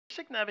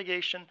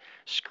navigation.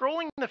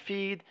 Scrolling the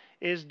feed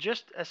is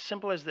just as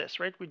simple as this,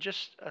 right?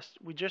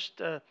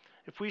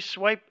 If we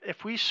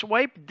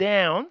swipe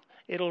down,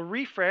 it'll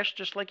refresh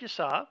just like you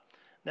saw.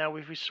 Now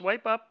if we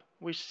swipe up,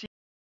 we see,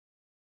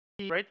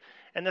 right?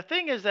 And the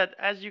thing is that,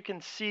 as you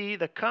can see,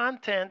 the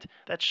content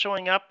that's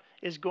showing up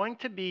is going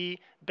to be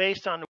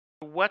based on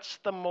what's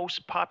the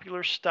most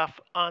popular stuff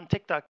on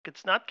TikTok.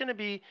 It's not going to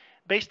be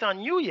based on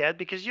you yet,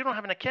 because you don't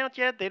have an account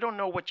yet. They don't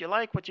know what you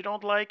like, what you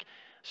don't like.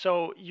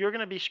 So you're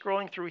going to be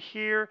scrolling through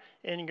here,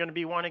 and you're going to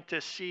be wanting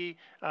to see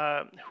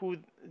you're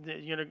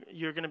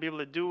going to be able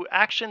to do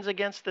actions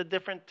against the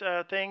different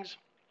things.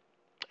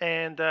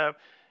 And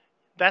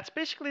that's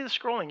basically the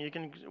scrolling. You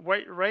can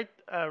right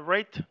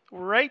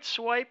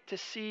swipe to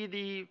see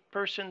the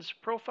person's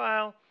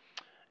profile,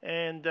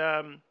 and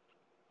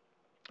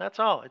that's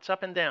all. It's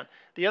up and down.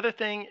 The other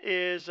thing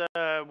is,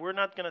 we're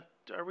not gonna.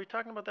 Are we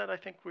talking about that? I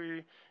think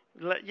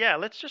yeah.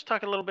 Let's just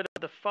talk a little bit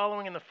about the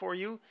following and the For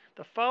You.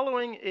 The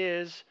following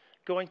is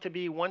going to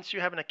be, once you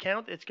have an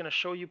account, it's going to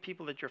show you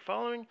people that you're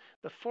following.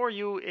 The For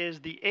You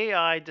is the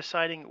AI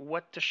deciding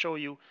what to show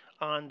you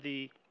on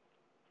the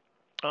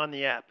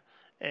app.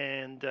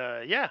 And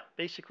yeah,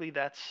 basically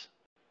that's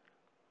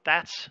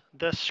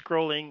the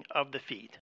scrolling of the feed.